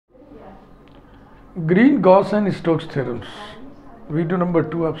Green Gauss and Stokes theorems video number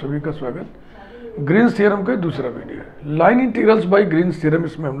 2 आप सभी का स्वागत। ग्रीन्स थ्योरम का दूसरा वीडियो है। Line integrals bye Green's theorem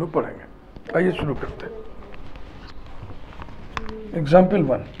इसमें हम लोग पढ़ेंगे। आइए शुरू करते हैं। एग्जाम्पल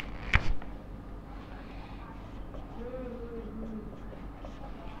 1,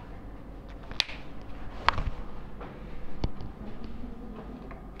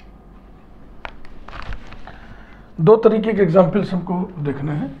 दो तरीके के एग्जाम्पल्स हमको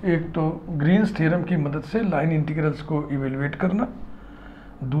देखना है। एक तो ग्रीन्स थ्योरम की मदद से लाइन इंटीग्रल्स को इवेलुएट करना,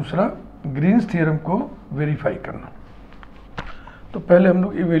 दूसरा ग्रीन्स थ्योरम को वेरीफाई करना। तो पहले हम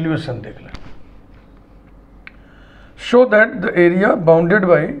लोग इवेल्युएशन देख लें। Show that the area bounded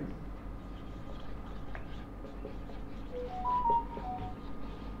by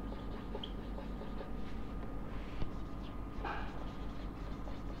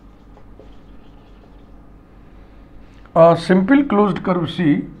a simple closed curve C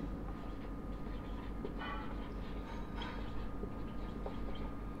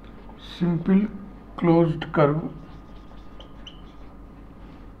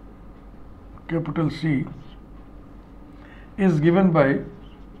capital C is given by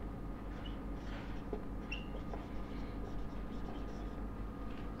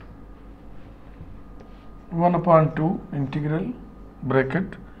 (1/2) integral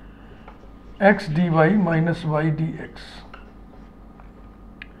bracket x dy minus y dx,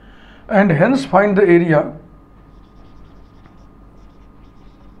 and hence find the area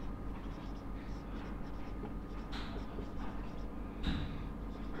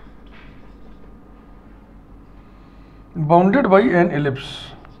bounded by an ellipse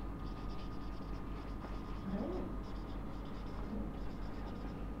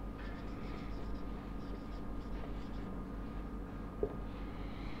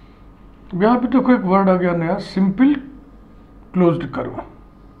यहाँ पे देखो एक word आ गया नया, simple closed curve.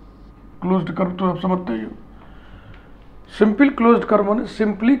 Closed curve तो आप समझते ही हो। सिंपल क्लोज्ड कर्व माने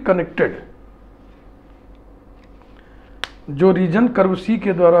सिंपली कनेक्टेड। जो रीजन कर्व सी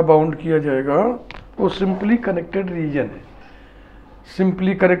के द्वारा बाउंड किया जाएगा वो सिंपली कनेक्टेड रीजन है।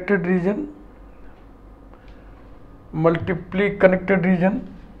 Simply connected reason, मल्टीपली connected reason,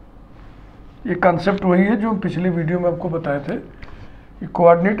 ये कॉन्सेप्ट वही है जो हम पिछले वीडियो में आपको बताए थे।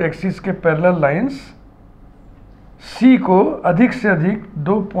 कोऑर्डिनेट एक्सिस के पैरेलल लाइंस सी को अधिक से अधिक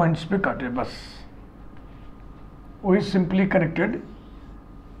 2 पॉइंट्स पे काटे, बस वही सिंपली कनेक्टेड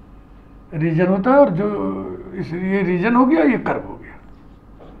रीजन होता है। और जो ये रीजन हो गया, ये कर्व हो गया,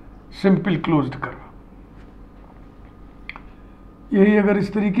 सिंपल क्लोज्ड कर्व। यही अगर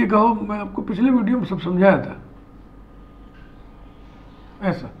इस तरीके का हो, मैं आपको पिछले वीडियो में सब समझाया था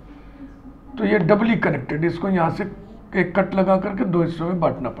ऐसा, तो ये डबली कनेक्टेड, इसको यहां से एक कट लगा करके 2 हिस्सों में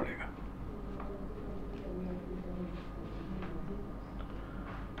बांटना पड़ेगा।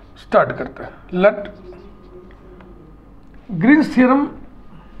 स्टार्ट करते हैं। लेट ग्रीन्स थ्योरम,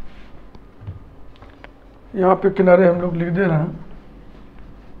 यहां पे किनारे हम लोग लिख दे रहे हैं,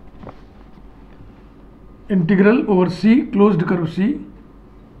 integral over C closed curve C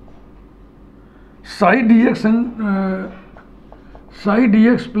Sai D x and Sai D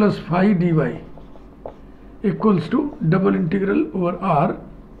x plus phi D Y equals to double integral over are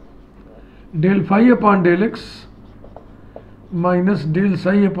del phi upon del x minus del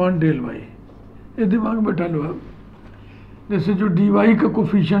psi upon del Y. ये दिमाग में बैठा लो आप। जैसे जो D Y का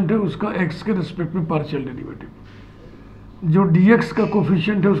coefficient है उसका एक्स के रिस्पेक्ट में पार्शियल डेरिवेटिव, जो डी एक्स का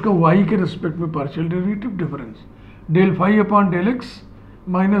कोफिशिएंट है उसका वाई के रिस्पेक्ट में partial derivative difference, del phi upon del x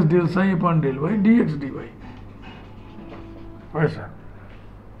minus del psi upon del Y D x D Y. वैसा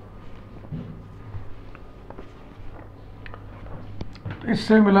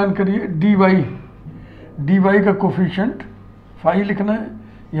इससे मिलान करिए। डी वाई का कोफिशिएंट फाई लिखना है,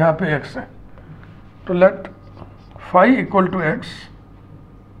 यहाँ पे एक्स है, तो late phi equal to x,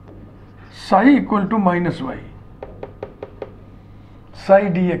 psi equal to minus Y, Sai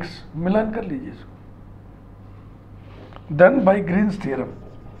D x, मिलान कर लीजिए इसको। Then bye Green's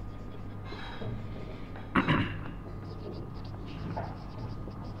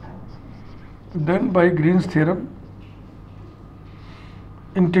theorem,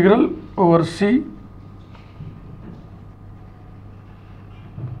 integral over C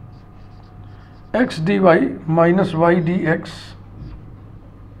x D Y minus Y D x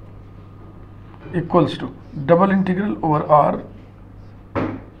equals to double integral over are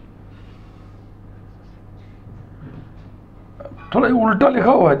थोड़ा उल्टा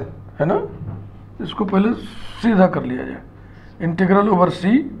लिखा हुआ है ना, इसको पहले सीधा कर लिया जाए। इंटीग्रल ओवर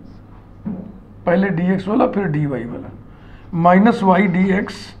सी, पहले डी एक्स वाला फिर डी वाई वाला, minus Y D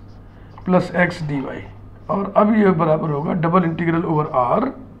x plus x D Y, और अब ये बराबर होगा double integral over are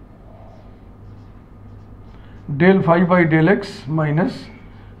del phi by del x minus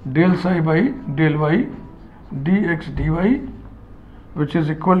del psi by del Y D x D Y which is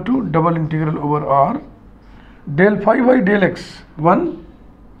equal to double integral over are del phi by del x 1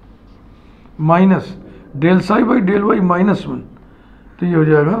 minus del psi by del Y -1, तो ये हो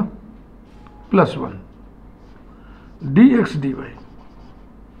जाएगा +1 D x D Y.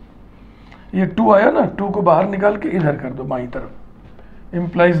 ये 2 आया ना, 2 को बाहर निकाल के इधर कर दो बाईं तरफ,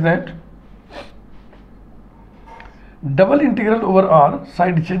 implies that double integral over are,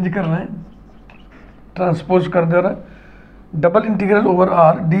 side change कर रहे हैं, ट्रांसपोज कर दे रहे हैं, double integral over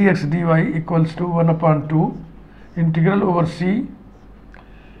R D x D Y equals to 1/2 integral over C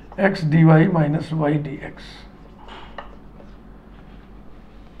x D Y minus Y D x,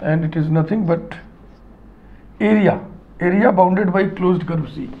 and it is nothing but area bounded by closed curve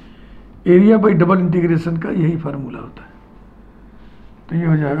C. Area by double integration का यही formula होता है, तो ये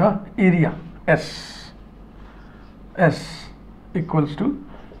हो जाएगा area S equals to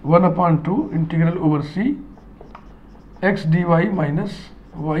 1/2 integral over C x D Y minus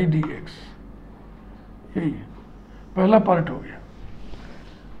Y D x. यही है, पहला पार्ट हो गया।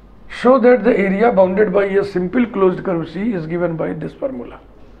 Show that the area bounded by a simple closed curve C is given by this formula.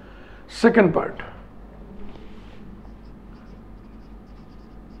 Second part,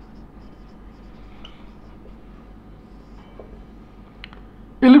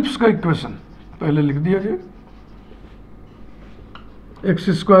 ellipse का equation पहले लिख दिया जाए,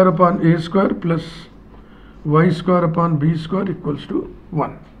 x² plus y² equals to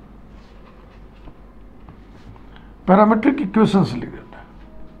 1। Parametric equation से लिख देता है।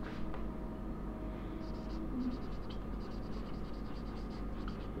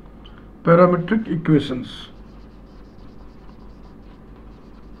 Parametric equations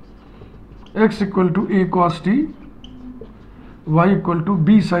x equal to a cos t, y equal to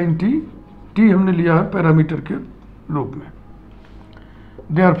b sin t, t हमने लिया है पैरामीटर के रूप में।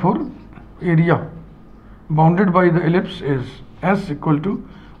 Therefore, area bounded by the ellipse is S equal to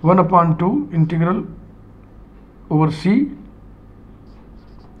 1/2 integral over C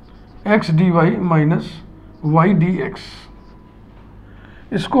x dy minus y dx।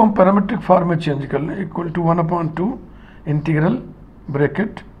 इसको हम parametric form में change कर लें, equal to 1/2 integral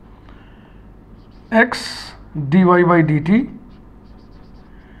bracket x dy by dt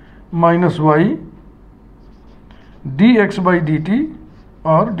minus y dx by dt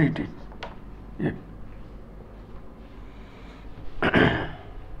और dt। ये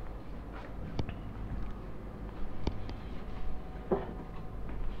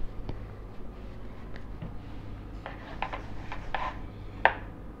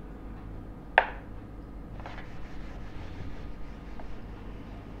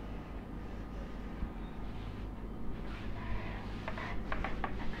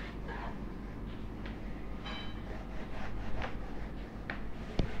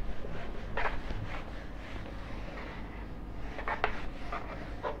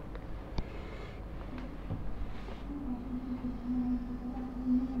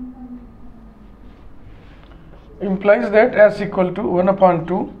implies that s equal to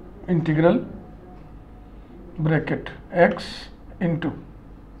 1/2 integral bracket x into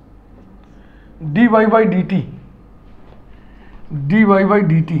dy by dt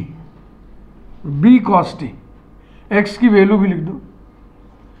b cos t, x की value भी लिख दो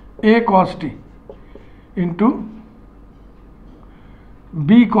a cos t into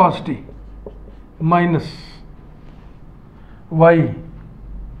b cos t minus y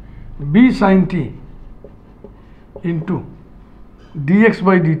b sin t into dx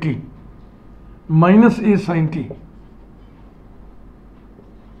by dt minus a sin t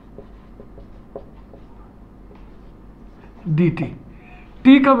dt।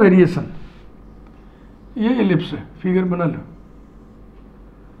 t का variation, ये ellipse है, figure बना लो।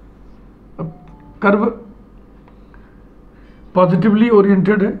 अब curve positively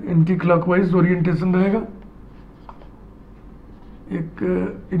oriented है, एंटी क्लॉकवाइज ओरिएंटेशन रहेगा।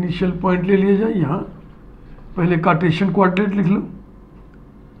 एक initial point ले लिया जाए, यहाँ पहले कार्टेशियन कोऑर्डिनेट लिख लो,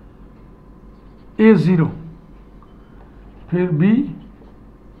 a0 फिर b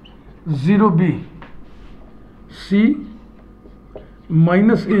 0b c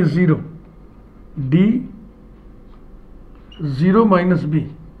minus a0 d 0 minus b।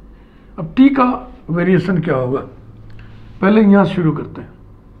 अब t का वेरिएशन क्या होगा, पहले यहाँ शुरू करते हैं।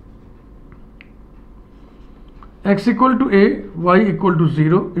 x equal to a y equal to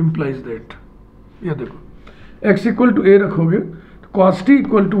 0 implies that, ये देखो x इक्वल टू a रखोगे तो cos t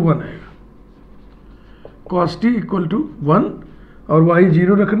इक्वल टू 1 आएगा, cos t इक्वल टू 1 और y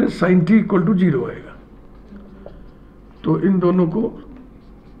 0 रखने sin t इक्वल टू 0 आएगा। तो इन दोनों को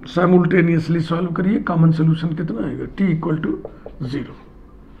साइमल्टेनियसली सॉल्व करिए, कॉमन सोल्यूशन कितना आएगा, t इक्वल टू 0।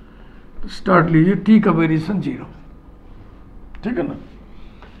 स्टार्ट लीजिए, t का वेरिएशन 0, ठीक है ना।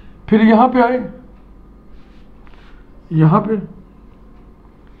 फिर यहां पे आए, यहां पे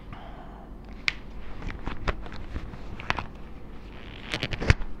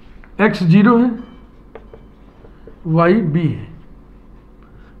x 0 है, y b है।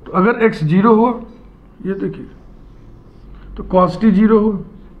 तो अगर x 0 हुआ, ये देखिए, तो cos t 0 हो,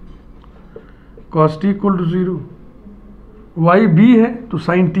 cos t equal to 0। y b है तो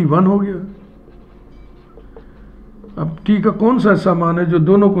sin t 1 हो गया। अब t का कौन सा ऐसा मान है जो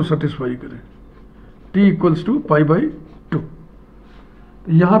दोनों को सेटिस्फाई करे, t equals to pi by 2।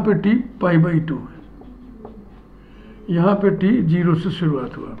 यहाँ पे t पाई बाई 2 है, यहाँ पे t 0 से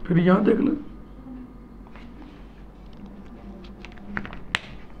शुरुआत हुआ। फिर यहाँ देख लो,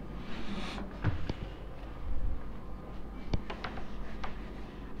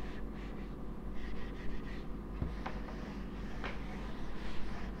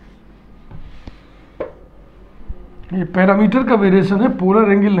 ये पैरामीटर का वेरिएशन है,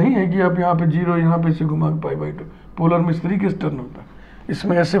 पोलर एंगल नहीं है कि आप यहाँ पे 0 यहाँ पे से घुमा पाई बाई 2। पोलर में इस तरीके से टर्न होता है,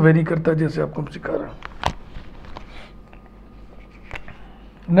 इसमें ऐसे वेरी करता है जैसे आपको सिखा रहा हूँ।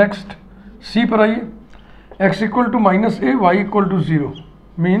 नेक्स्ट सी पर आइए, x equal to minus A, Y equal to 0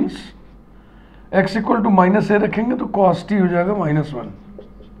 means x equal to minus ए रखेंगे तो cos t हो जाएगा -1,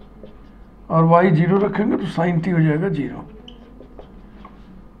 और y 0 रखेंगे तो sin t हो जाएगा 0।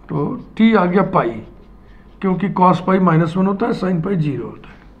 तो t आ गया पाई, क्योंकि cos पाई -1 होता है, sin पाई 0 होता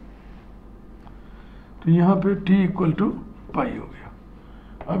है। तो यहाँ पे t इक्वल टू पाई हो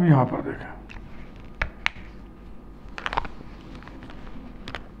गया। अब यहाँ पर देखें,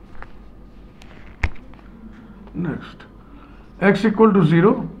 next x equal to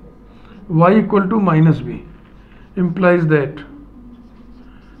 0, y equal to -b implies that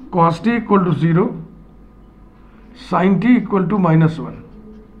cos t equal to 0, sin t equal to -1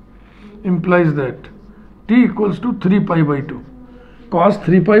 implies that t equals to 3 pi by 2। cos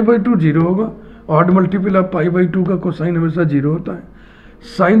 3 pi by 2 0 होगा, odd multiple of pi by 2 का cosine हमेशा 0 होता है।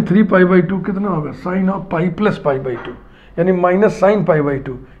 sin 3 pi by 2 कितना होगा, sign of pi plus pi by 2, यानी minus sine pi by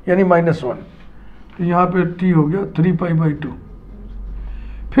 2, यानी -1। तो यहाँ पे t हो गया 3 पाई बाई 2।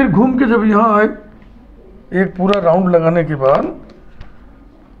 फिर घूम के जब यहाँ आए, एक पूरा राउंड लगाने के बाद,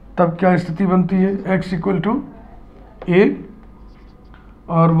 तब क्या स्थिति बनती है, x इक्वल टू a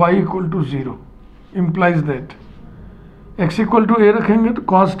और y equal to 0 implies that x equal to a रखेंगे तो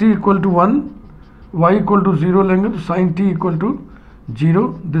cos t equal to 1, y equal to 0 लेंगे तो sin t equal to 0।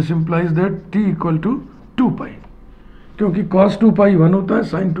 This implies that t equal to 2 पाई, क्योंकि cos 2 पाई 1 होता है,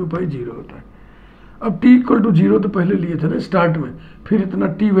 sin 2 पाई 0 होता है। अब t इक्वल टू 0 तो पहले लिए थे ना स्टार्ट में, फिर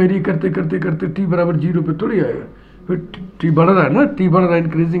इतना t वेरी करते करते करते t बराबर 0 पे थोड़ी आएगा, फिर t बढ़ रहा है ना, t बढ़ रहा है,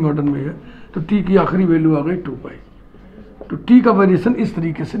 इंक्रीजिंग ऑर्डर में है, तो t की आखिरी वैल्यू आ गई 2 पाई। तो t का वेरिएशन इस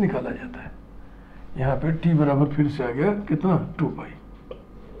तरीके से निकाला जाता है। यहाँ पे t बराबर फिर से आ गया कितना, 2 पाई।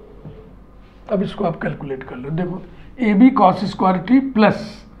 अब इसको आप कैलकुलेट कर लो, देखो A B cos square T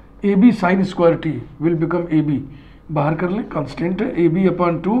plus A B sine square T will become A B, बाहर कर लें, कांस्टेंट है, A B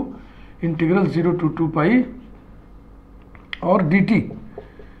upon 2 integral 0 to 2 पाई और D T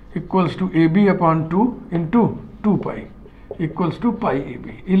equals to A B upon 2 into 2 pi equals to pi A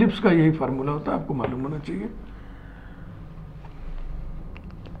B. Ellipse का यही formula होता है, आपको मालूम होना चाहिए।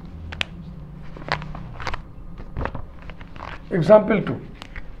 एग्जाम्पल 2,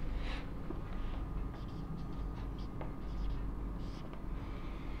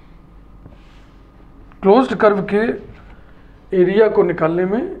 क्लोज्ड कर्व के एरिया को निकालने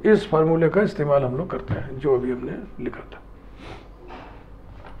में इस फार्मूले का इस्तेमाल हम लोग करते हैं, जो अभी हमने लिखा था,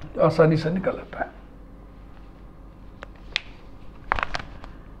 आसानी से निकल आता है।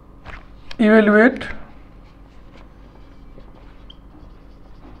 Evaluate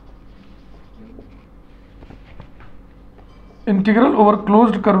integral over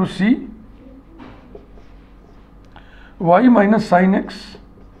closed curve C y minus sign x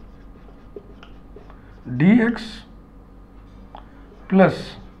dx plus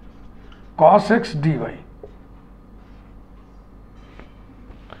cos x dy,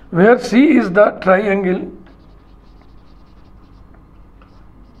 where C is the triangle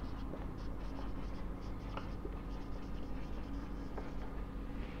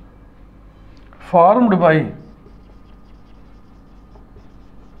formed by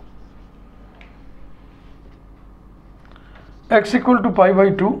x equal to pi by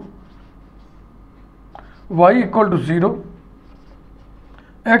 2, y equal to 0,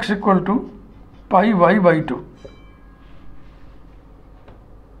 x equal to pi y by 2।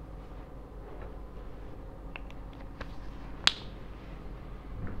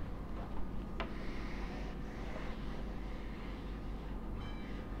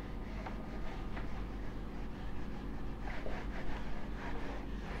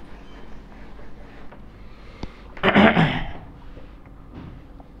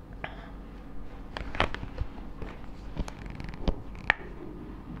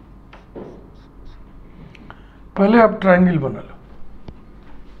 पहले आप triangle बना लो।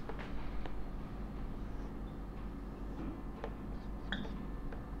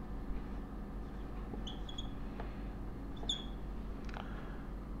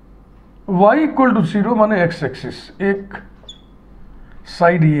 y equal to 0 माने x axis, एक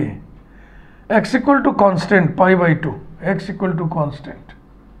side ये, x equal to constant π/2, x equal to constant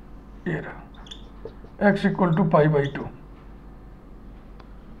ये रहा, x equal to π/2।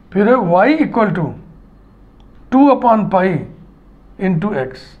 फिर है y equal to 2/π into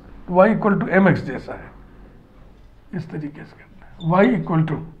x, y equal to mx जैसा है, इस तरीके से करना है। y equal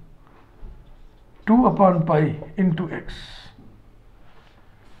to 2/π into x,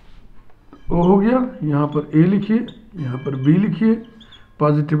 वो हो गया। यहाँ पर a लिखिए, यहाँ पर b लिखिए,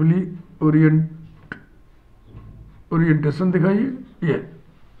 पॉजिटिवली ओरिएंटेशन दिखाइए ये।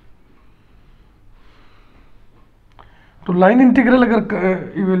 तो लाइन इंटीग्रल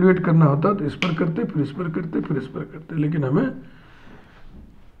अगर इवेल्युएट करना होता तो इस पर करते, फिर इस पर करते, फिर इस पर करते, लेकिन हमें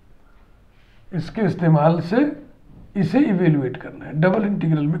इसके इस्तेमाल से इसे इवेल्युएट करना है, डबल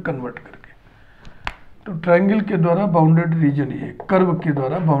इंटीग्रल में कन्वर्ट करके। तो ट्रायंगल के द्वारा बाउंडेड रीजन ये, कर्व के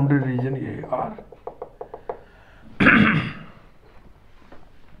द्वारा बाउंडेड रीजन ये है R।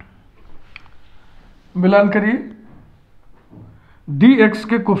 मिलान करिए, dx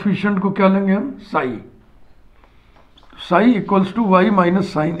के कोफिशिएंट को क्या लेंगे हम, Sai, Sai equals to y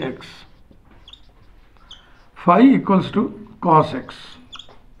minus sine x, phi equals to cos x,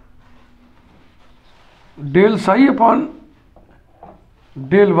 del psi upon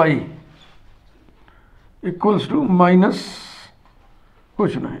del y equals to minus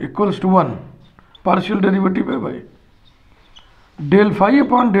कुछ नहीं, इक्वल्स टू 1, पार्शियल डेरिवेटिव है भाई, del phi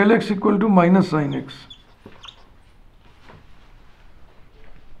upon del x equal to minus sine x.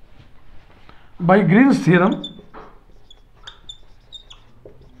 By Green's theorem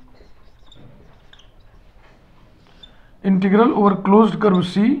integral over closed curve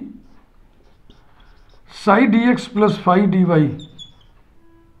C Sai D x plus phi D Y,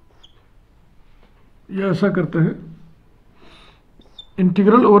 ये ऐसा करते हैं,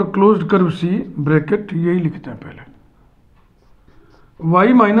 integral over closed curve C bracket यही लिखते हैं पहले,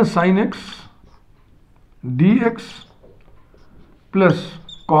 y minus sine x D x plus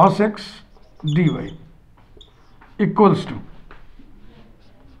cos x D Y equals to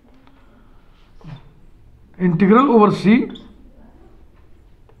integral over C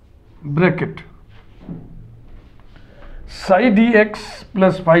bracket Sai D x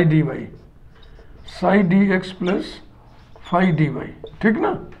plus phi D Y, Sai D x plus phi D Y, ठीक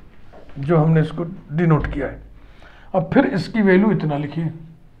ना, जो हमने इसको denote किया है। अब फिर इसकी वैल्यू इतना लिखिए,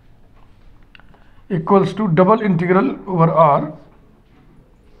 equals to double integral over R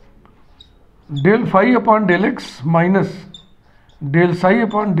del phi upon del x minus del psi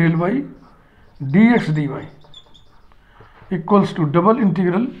upon del Y D x D Y equals to double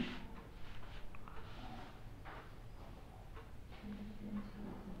integral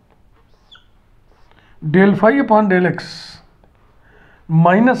del phi upon del x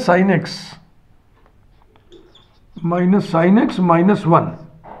minus sine x minus 1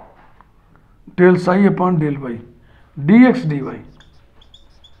 del psi upon del Y D x D Y,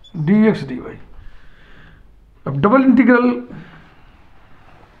 D x D Y. अब double integral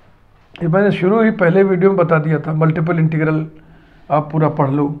ये मैंने शुरू ही पहले video में बता दिया था, multiple integral आप पूरा पढ़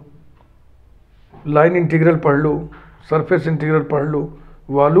लो, लाइन इंटीग्रल पढ़ लो, सरफेस इंटीग्रल पढ़ लो,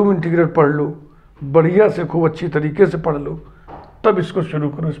 वॉल्यूम इंटीग्रल पढ़ लो, बढ़िया से खूब अच्छी तरीके से पढ़ लो, तब इसको शुरू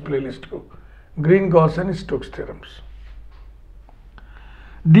करो, इस प्लेलिस्ट को, green Gauss and Stokes theorems.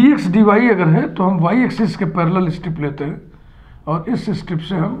 D x D Y अगर है तो हम वाई एक्सिस के पैरेलल स्ट्रिप लेते हैं और इस स्ट्रिप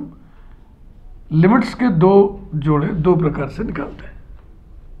से हम लिमिट्स के दो जोड़े दो प्रकार से निकालते हैं।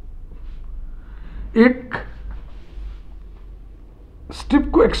 एक स्ट्रिप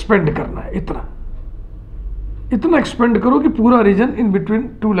को एक्सपेंड करना है, इतना एक्सपेंड करो कि पूरा reason in between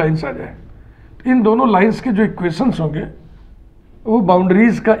two lines आ जाए। इन दोनों लाइंस के जो इक्वेशंस होंगे वो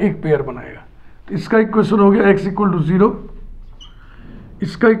बाउंड्रीज का एक पेयर बनाएगा। तो इसका इक्वेशन हो गया x इक्वल टू 0,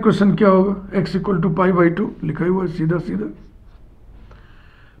 इसका इक्वेशन क्या होगा x इक्वल टू π/2 लिखा हुआ है सीधा सीधा।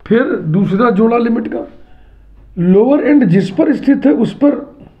 फिर दूसरा जोड़ा लिमिट का, लोअर एंड जिस पर स्थित है उस पर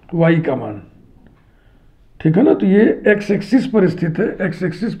y का मान, ठीक है ना, तो ये x एक्सिस पर स्थित है, x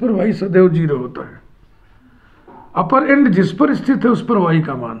एक्सिस पर y सदैव 0 होता है। अपर एंड जिस पर स्थित है उस पर y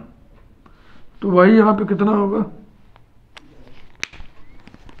का मान, तो y यहां पे कितना होगा,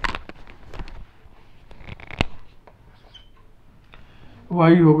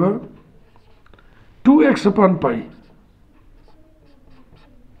 y होगा 2x/π।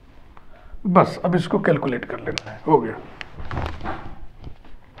 बस अब इसको कैलकुलेट कर लेना है, हो गया।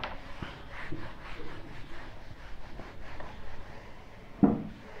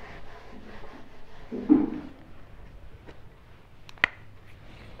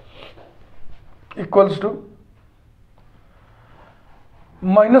 इक्वल्स टू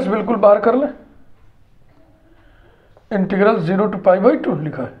माइनस बिल्कुल बाहर कर लें, इंटीग्रल 0 to π/2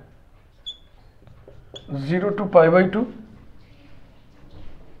 लिखा है, 0 to π/2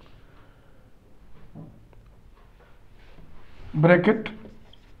 bracket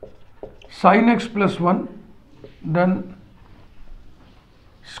sin x plus 1 then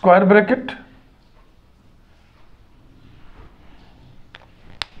square bracket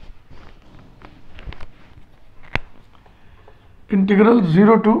integral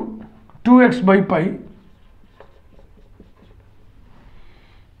 0 to 2x/π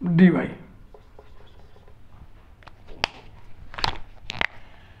dy।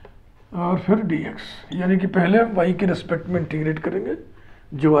 और फिर dx, यानी कि पहले हम y के रिस्पेक्ट में इंटीग्रेट करेंगे,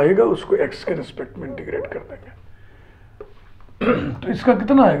 जो आएगा उसको x के रिस्पेक्ट में इंटीग्रेट कर देंगे। तो इसका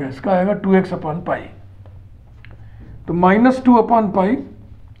कितना आएगा, इसका आएगा 2x/π, तो -2/π,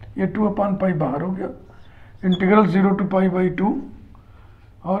 ये 2/π बाहर हो गया, इंटीग्रल 0 to π/2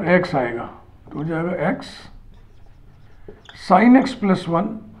 और x आएगा, तो हो जाएगा x sin x plus 1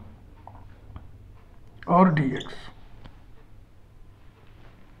 और dx।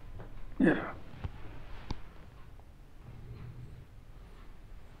 ये रहा।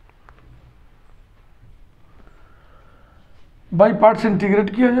 बाई पार्ट्स इंटीग्रेट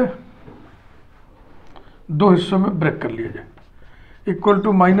किया जाए, दो हिस्सों में ब्रेक कर लिया जाए, equal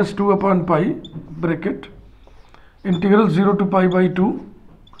to -2/π bracket integral 0 to π/2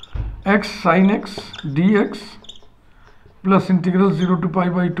 x sin x dx plus integral 0 to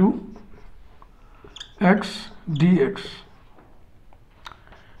π/2 x dx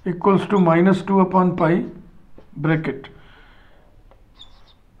equals to -2/π bracket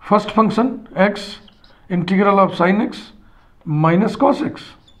first function x integral of sin x minus cos x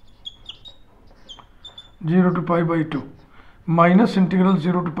 0 to π/2 minus integral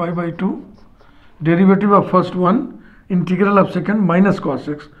 0 to π/2 derivative of first one integral of second minus cos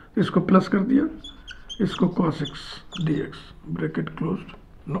x, इसको plus कर दिया, इसको cos x dx bracket closed,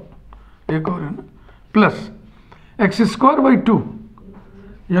 no एक और है ना, plus x²/2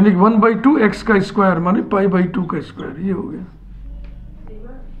 यानी 1/2 x का स्क्वायर माने π/2 का स्क्वायर, ये हो गया,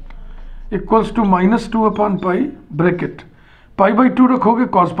 इक्वल्स टू -2/π ब्रैकेट π/2 रखोगे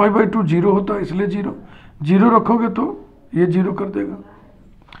cos π/2 0 होता है, इसलिए 0 रखोगे तो ये 0 कर देगा,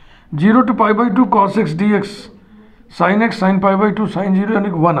 0 to π/2 cos x dx sin x sin π/2 sin 0 यानी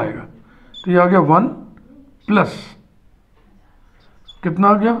कि 1 आएगा, तो ये आ गया 1 प्लस कितना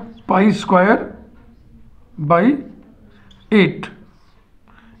आ गया π²/8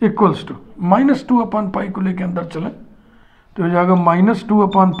 इक्वल्स टू -2/π को लेके अंदर चले तो हो जाएगा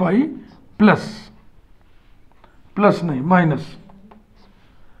 -2/π प्लस नहीं माइनस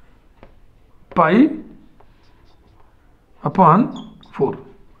π/4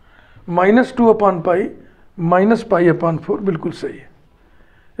 -2/π माइनस π/4 बिल्कुल सही है।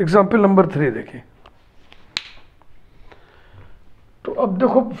 एग्जाम्पल नंबर 3 देखिए, तो अब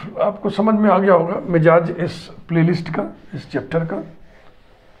देखो आपको समझ में आ गया होगा मिजाज इस प्लेलिस्ट का, इस चैप्टर का।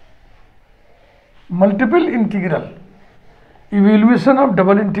 Multiple integral, evaluation of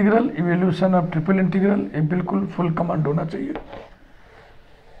double integral, evaluation of triple integral, ये बिल्कुल फुल कमांड होना चाहिए।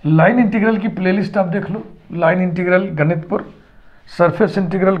 लाइन इंटीग्रल की प्लेलिस्ट आप देख लो, line integral गणितपुर, surface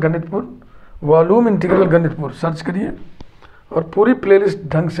integral गणितपुर, volume integral गणितपुर search करिए और पूरी प्लेलिस्ट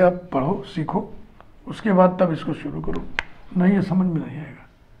ढंग से आप पढ़ो सीखो, उसके बाद तब इसको शुरू करो, नहीं ये समझ में नहीं आएगा।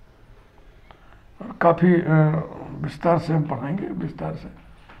 और काफ़ी विस्तार से हम पढ़ाएंगे, विस्तार से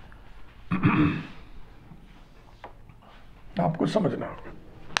आपको समझना होगा।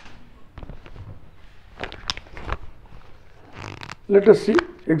 लेट अस सी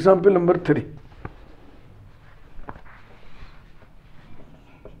एग्जाम्पल नंबर 3।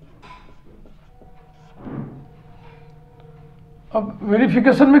 अब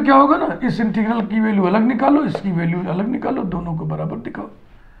वेरिफिकेशन में क्या होगा ना, इस इंटीग्रल की वैल्यू अलग निकालो, इसकी वैल्यू अलग निकालो, दोनों को बराबर दिखाओ,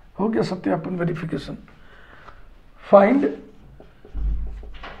 हो गया सत्यापन verification. Find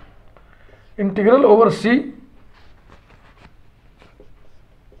integral over C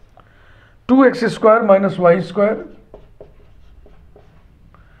 2x² minus y²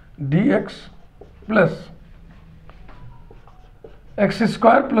 dx plus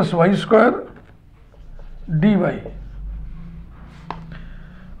x² plus y² dy,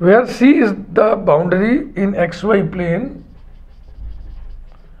 where C is the boundary in xy plane,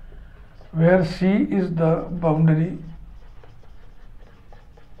 where C is the boundary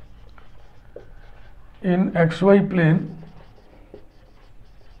in xy plane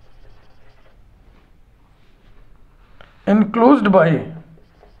enclosed by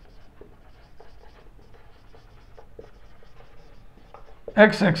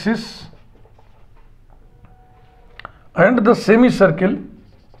x-axis and the semicircle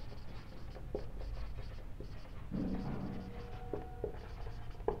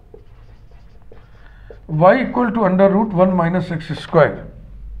y equal to under root 1 minus x square.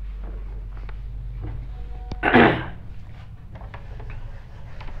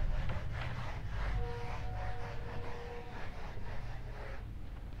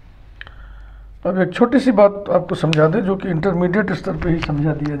 अब एक छोटी सी बात आपको समझा दें जो कि intermediate स्तर पे ही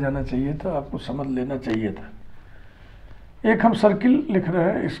समझा दिया जाना चाहिए था, आपको समझ लेना चाहिए था। एक हम सर्किल लिख रहे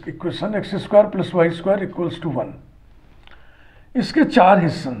हैं, इस equation x square plus Y square equals to 1। इसके 4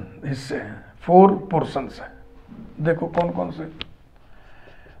 हिस्से हैं, 4 पोर्शंस हैं। देखो कौन कौन से।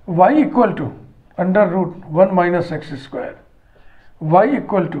 y equal to under root 1 minus x square, y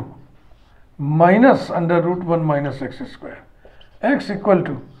equal to minus under root 1 minus x square, x equal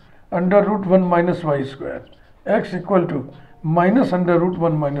to under root 1 minus Y square, x equal to minus under root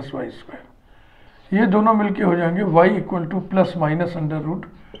 1 minus Y square. ये दोनों मिलके हो जाएंगे y equal two plus minus under root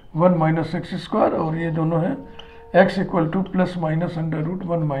 1 minus x square, और ये दोनों हैं x equal two plus minus under root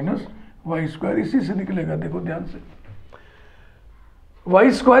 1 minus Y square. इसी से निकलेगा, देखो ध्यान से।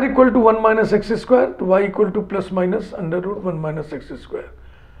 Y square equal to 1 minus x square, तो y equal two plus minus under root 1 minus x square.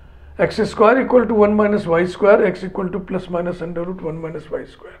 X square equal to 1 minus Y square, x equal two plus minus under root 1 minus Y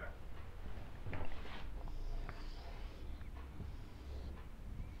square.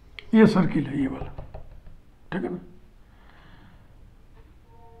 ये circle है, ये वाला, ठीक है ना।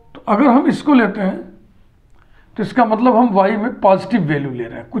 तो अगर हम इसको लेते हैं तो इसका मतलब हम y में पॉजिटिव वैल्यू ले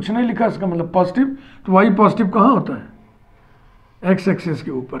रहे हैं, कुछ नहीं लिखा इसका मतलब पॉजिटिव। तो y पॉजिटिव कहाँ होता है? x एक्सिस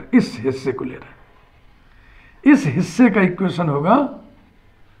के ऊपर, इस हिस्से को ले रहे हैं। इस हिस्से का इक्वेशन होगा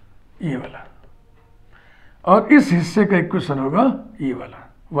ये वाला, और इस हिस्से का इक्वेशन होगा ये वाला,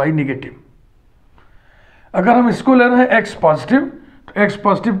 y निगेटिव। अगर हम इसको ले रहे हैं x पॉजिटिव, तो x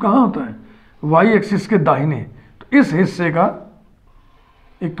पॉजिटिव कहाँ होता है? y एक्सिस के दाहिने। तो इस हिस्से का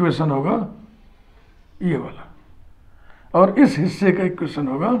इक्वेशन होगा ये वाला, और इस हिस्से का इक्वेशन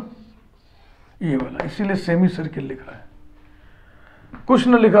होगा ये वाला। इसीलिए सेमी सर्किल लिखा है, कुछ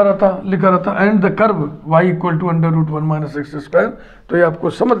न लिखा रहता and the curve y equal to under root 1 minus x square. तो ये आपको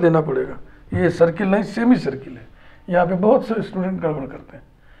समझ लेना पड़ेगा, ये सर्किल नहीं सेमी सर्किल है। यहाँ पे बहुत से स्टूडेंट गड़बड़ करते हैं,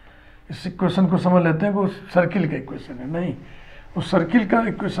 इस इक्वेशन को समझ लेते हैं कि वो सर्किल का इक्वेशन है। नहीं, वो सर्किल का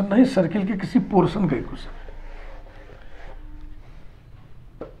इक्वेशन नहीं, सर्किल के किसी पोर्शन का इक्वेशन है।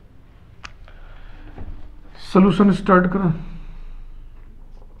 सोल्यूशन स्टार्ट करें।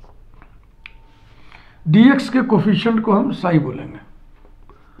 dx के कोफिशिएंट को हम साई बोलेंगे,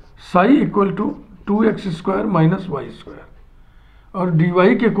 psi equal to 2x square minus Y square, और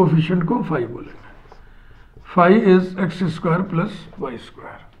dy के कोफिशिएंट को 5 बोलेंगे। 5 is x square plus Y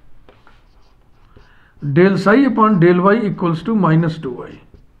square. Del psi upon del Y equals to minus 2y,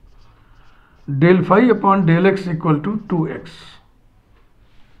 del phi upon del x equal to 2x।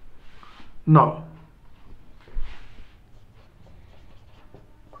 Now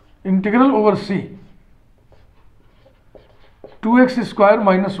integral over c 2x square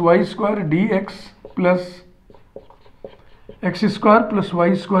minus Y square dx plus x square plus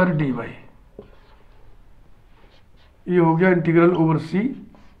Y square dy, ये हो गया integral over c।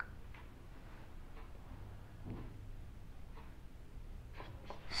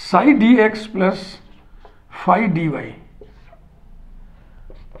 Sai dx plus phi dy,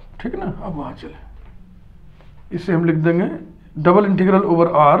 ठीक है ना। अब वहां चले, इसे हम लिख देंगे double integral over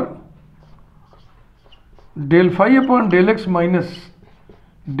r del phi upon del x minus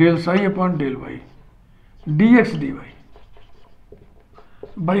del psi upon del Y dx dy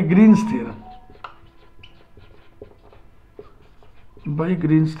by Green's theorem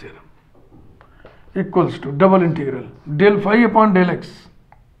equals to double integral del phi upon del x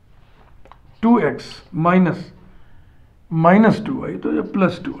 2x minus 2y, तो ये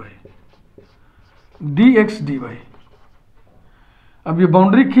plus 2y dx dy। अब ये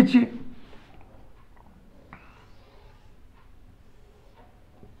boundary खींचिए,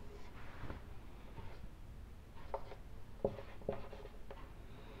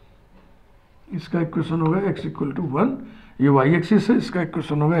 इसका equation होगा x equal to 1, ये y axis है, इसका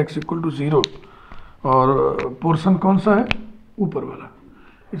equation होगा x इक्वल टू 0, और पोर्शन कौन सा है? ऊपर वाला।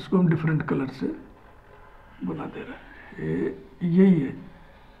 इसको हम डिफरेंट कलर से बना दे रहे हैं। यही है,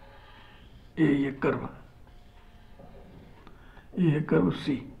 ये कर्व, ये है कर्व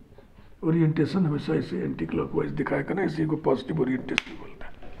C। ओरिएंटेशन हमेशा इसे एंटी क्लॉकवाइज दिखाया करें, इसी को पॉजिटिव ओरिएंटेशन बोलते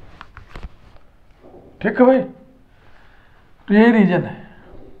हैं। ठीक है भाई, तो यही रीजन है।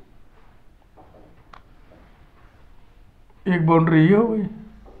 एक बाउंड्री ये हो गई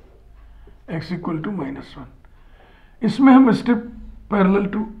x इक्वल टू -1। इसमें हम step parallel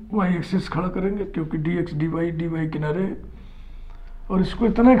to Y axis खड़ा करेंगे, क्योंकि डी एक्स डी वाई किनारे है, और इसको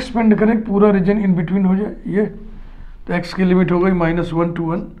इतना एक्सपेंड करें पूरा रीजन इन बिटवीन हो जाए ये। तो एक्स की लिमिट हो गई -1 to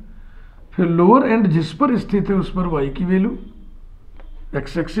 1। फिर लोअर एंड जिस पर स्थित है उस पर वाई की वैल्यू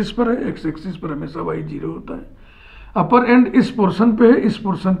एक्स एक्सिस पर है, एक्स एक्सिस पर हमेशा वाई 0 होता है। अपर एंड इस पोर्शन पे है, इस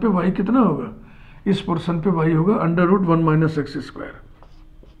पोर्शन पे वाई कितना होगा, इस पोर्शन पे वाई होगा √1 - x²।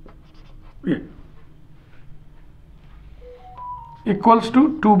 ये इक्वल्स टू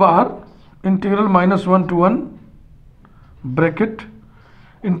 2 बाहर, integral -1 to 1 bracket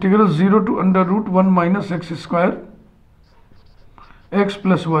integral 0 to √1 - x² x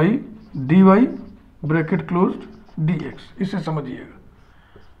 + y dy bracket closed dx। इसे समझिएगा,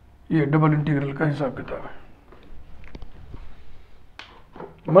 ये डबल इंटीग्रल का हिसाब किताब है।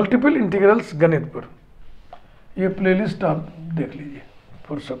 मल्टीपल इंटीग्रल्स गणित पर ये प्लेलिस्ट आप देख लीजिए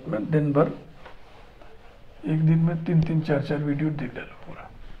फुर्सत में, दिन भर एक दिन में 3-3, 4-4 वीडियो देख डालो पूरा,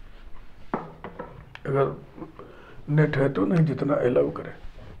 अगर नेट है तो, नहीं जितना अलाउ करे।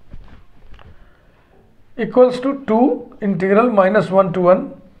 Equals to 2 integral -1 to 1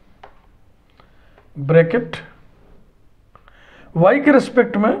 bracket y के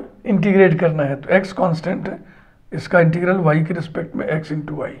रिस्पेक्ट में इंटीग्रेट करना है, तो x कांस्टेंट है, इसका इंटीग्रल y के रिस्पेक्ट में x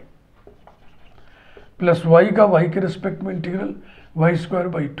 × y प्लस y का y के रिस्पेक्ट में integral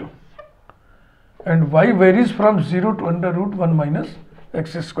y²/2 and y varies from 0 to √1 -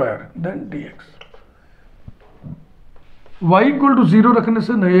 x², then dx। y = 0 रखने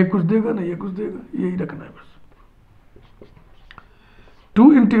से न ये कुछ देगा न ये कुछ देगा, यही रखना है बस।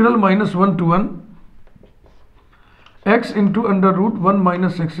 2 integral -1 to 1 x × √1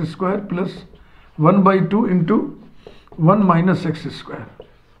 - x² plus 1/2 × 1 - x²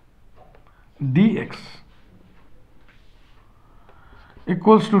 dx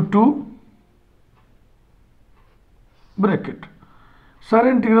equals to 2 bracket, सारे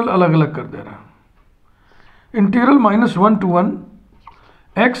इंटीग्रल अलग अलग कर दे रहा हूं। Integral -1 to 1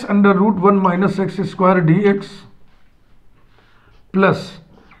 x √ 1 - x² dx plus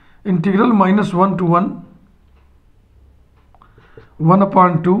integral -1 to 1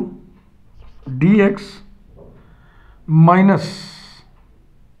 1/2 dx minus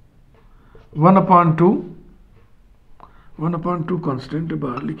 1/2 constant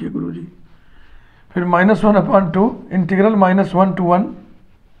बाहर लिखिए गुरुजी, फिर -1/2 इंटीग्रल -1 to 1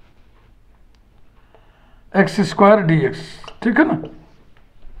 x² dx, ठीक है ना।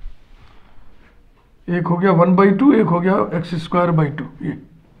 एक हो गया 1/2, एक हो गया x²/2। ये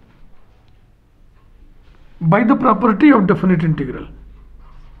by the property of definite integral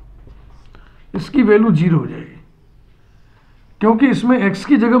इसकी वैल्यू 0 हो जाएगी, क्योंकि इसमें x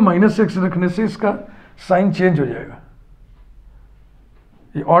की जगह -x रखने से इसका साइन चेंज हो जाएगा।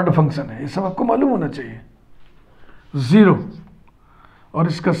 ये ऑड फंक्शन है, ये सब आपको मालूम होना चाहिए। 0 और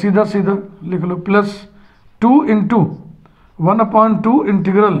इसका सीधा सीधा लिख लो plus 2 × 1/2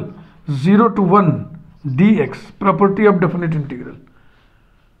 integral 0 to 1 dx, property of definite integral.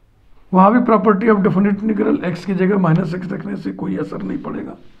 वहां भी property of definite integral, x की जगह -x रखने से कोई असर नहीं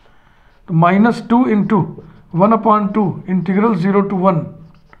पड़ेगा, तो -2 × 1/2 इंटीग्रल 0 to 1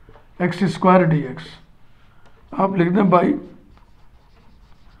 x² dx आप लिख दें by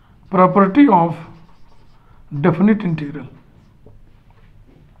property of definite integral.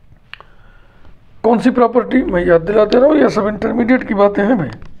 कौन सी प्रॉपर्टी मैं याद दिला दे रहा हूं, यह सब इंटरमीडिएट की बातें हैं भाई।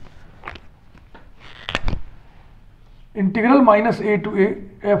 Integral -a to a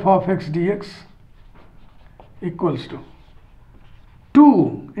f of x dx equals to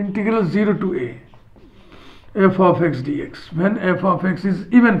 2 integral 0 to a f of x dx when f of x is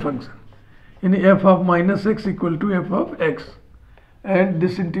even function, यानी f of -x equal to f of x, and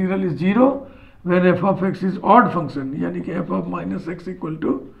this integral is 0 when f of x is odd function, यानी कि f of -x equal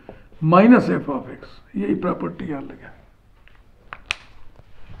to -f of x। यही property याद लगा।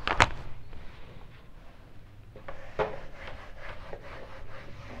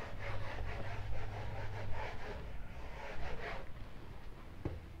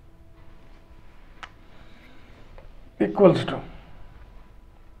 Equals to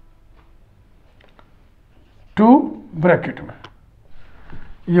 2 bracket में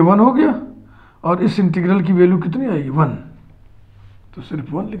ये 1 हो गया, और इस इंटीग्रल की वैल्यू कितनी आएगी 1, तो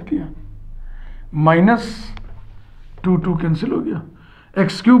सिर्फ 1 लिख दिया। -2 कैंसिल हो गया,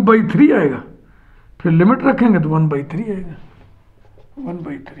 x³/3 आएगा, फिर लिमिट रखेंगे तो 1/3 आएगा,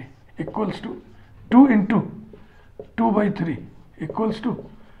 1/3 इक्वल्स टू 2 × 2/3 इक्वल्स टू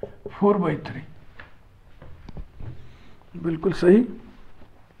 4/3। बिल्कुल सही।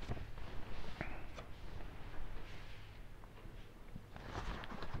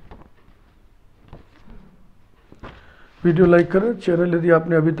 वीडियो लाइक करें, चैनल यदि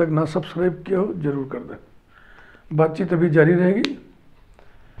आपने अभी तक ना सब्सक्राइब किया हो जरूर कर दें। बातचीत अभी जारी रहेगी।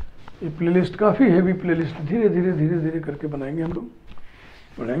 ये प्लेलिस्ट काफ़ी हैवी प्लेलिस्ट, धीरे धीरे धीरे धीरे करके बनाएंगे हम लोग,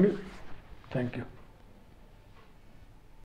 बढ़ाएंगे। Thank you.